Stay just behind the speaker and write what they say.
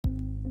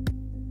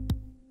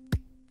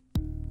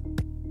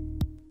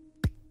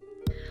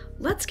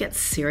Let's get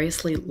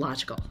seriously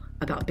logical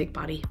about big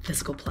body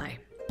physical play.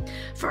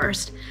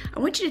 First, I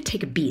want you to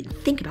take a beat and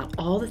think about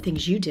all the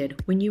things you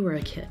did when you were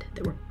a kid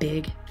that were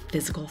big,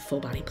 physical, full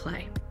body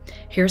play.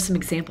 Here are some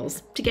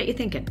examples to get you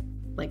thinking,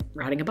 like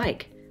riding a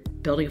bike,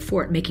 building a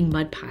fort, making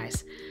mud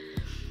pies,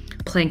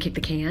 playing kick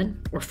the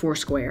can, or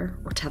foursquare,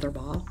 or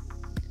tetherball,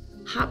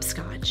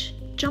 hopscotch,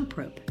 jump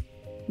rope.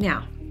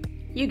 Now,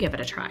 you give it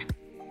a try.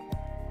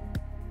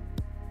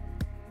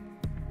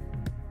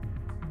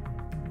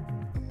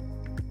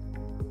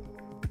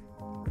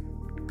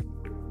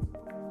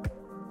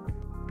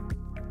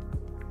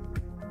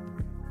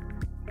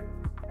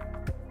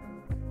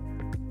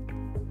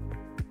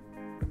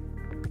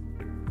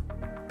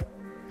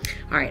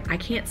 All right, I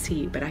can't see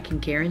you, but I can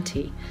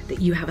guarantee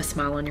that you have a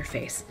smile on your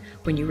face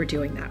when you were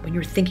doing that, when you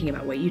were thinking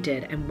about what you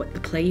did and what the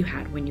play you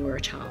had when you were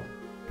a child.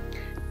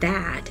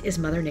 That is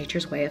Mother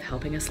Nature's way of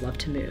helping us love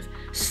to move,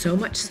 so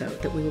much so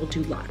that we will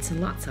do lots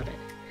and lots of it.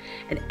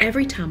 And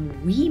every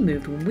time we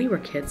moved when we were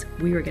kids,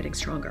 we were getting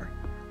stronger.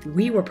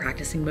 We were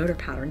practicing motor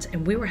patterns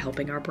and we were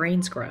helping our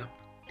brains grow.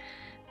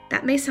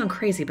 That may sound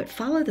crazy, but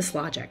follow this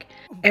logic.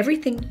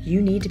 Everything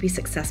you need to be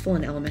successful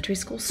in elementary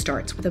school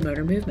starts with a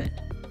motor movement.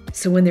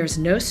 So when there's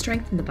no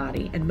strength in the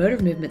body and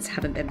motor movements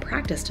haven't been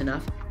practiced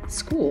enough,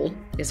 school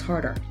is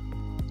harder.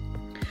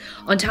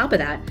 On top of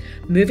that,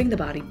 moving the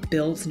body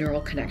builds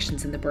neural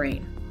connections in the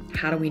brain.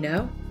 How do we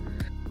know?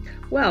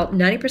 Well,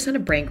 90%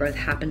 of brain growth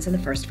happens in the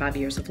first 5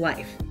 years of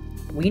life.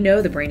 We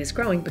know the brain is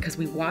growing because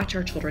we watch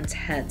our children's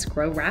heads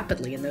grow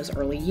rapidly in those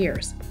early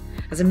years.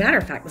 As a matter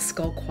of fact, the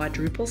skull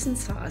quadruples in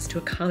size to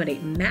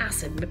accommodate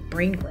massive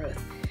brain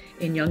growth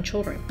in young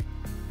children.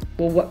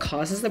 Well, what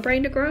causes the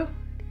brain to grow?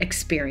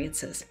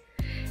 Experiences.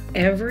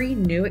 Every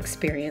new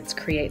experience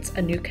creates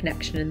a new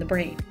connection in the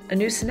brain, a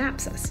new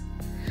synapsis.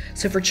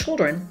 So for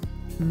children,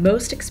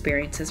 most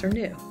experiences are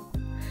new.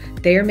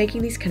 They are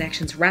making these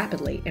connections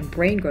rapidly and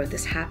brain growth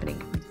is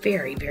happening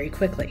very, very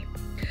quickly.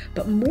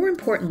 But more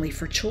importantly,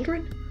 for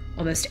children,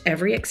 almost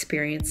every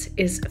experience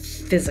is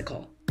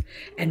physical.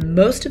 And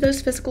most of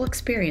those physical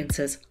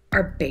experiences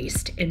are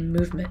based in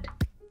movement.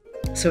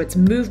 So it's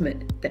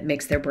movement that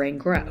makes their brain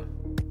grow.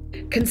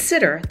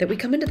 Consider that we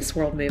come into this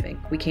world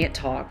moving. We can't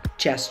talk,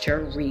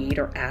 gesture, read,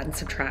 or add and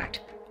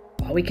subtract.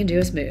 All we can do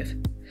is move.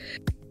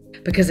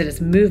 Because it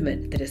is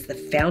movement that is the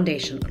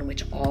foundation on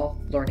which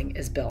all learning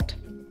is built.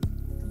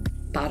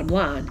 Bottom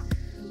line,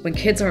 when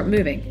kids aren't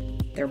moving,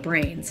 their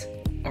brains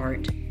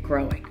aren't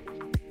growing.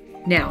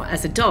 Now,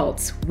 as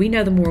adults, we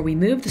know the more we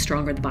move, the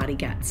stronger the body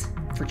gets.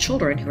 For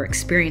children who are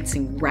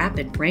experiencing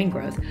rapid brain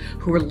growth,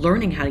 who are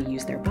learning how to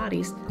use their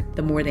bodies,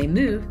 the more they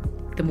move,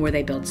 the more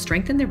they build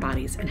strength in their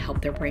bodies and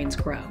help their brains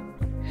grow.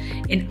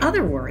 In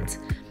other words,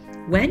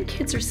 when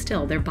kids are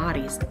still, their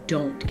bodies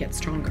don't get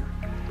stronger.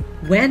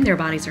 When their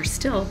bodies are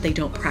still, they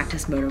don't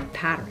practice motor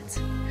patterns.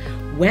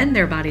 When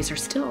their bodies are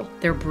still,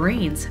 their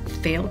brains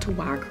fail to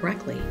wire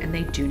correctly and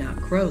they do not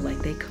grow like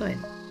they could.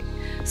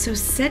 So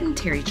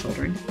sedentary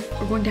children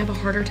are going to have a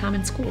harder time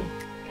in school.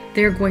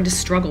 They're going to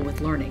struggle with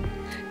learning.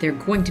 They're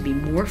going to be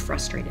more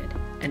frustrated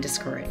and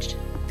discouraged.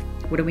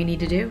 What do we need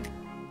to do?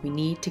 We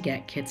need to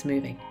get kids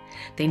moving.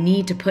 They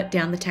need to put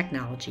down the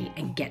technology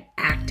and get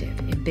active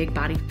in big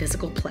body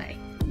physical play,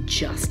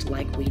 just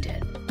like we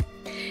did.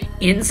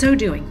 In so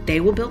doing, they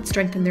will build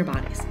strength in their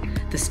bodies,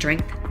 the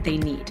strength they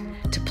need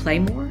to play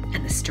more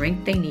and the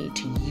strength they need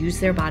to use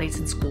their bodies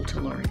in school to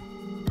learn.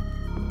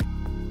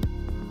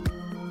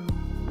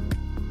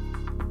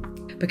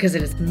 Because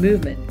it is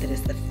movement that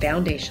is the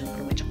foundation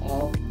on which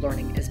all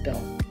learning is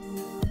built.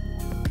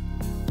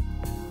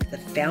 The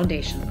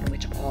foundation on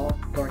which all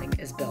learning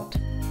is built.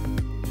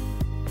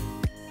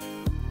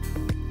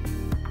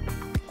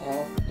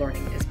 All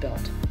learning is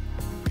built.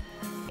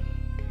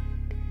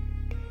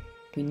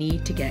 We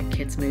need to get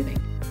kids moving.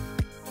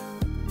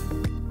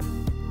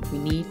 We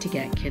need to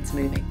get kids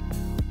moving.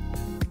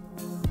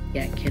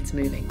 Get kids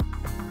moving.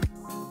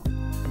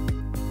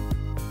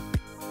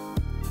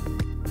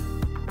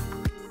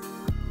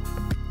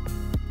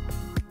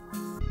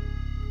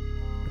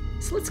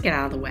 So let's get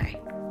out of the way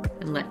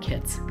and let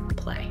kids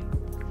play.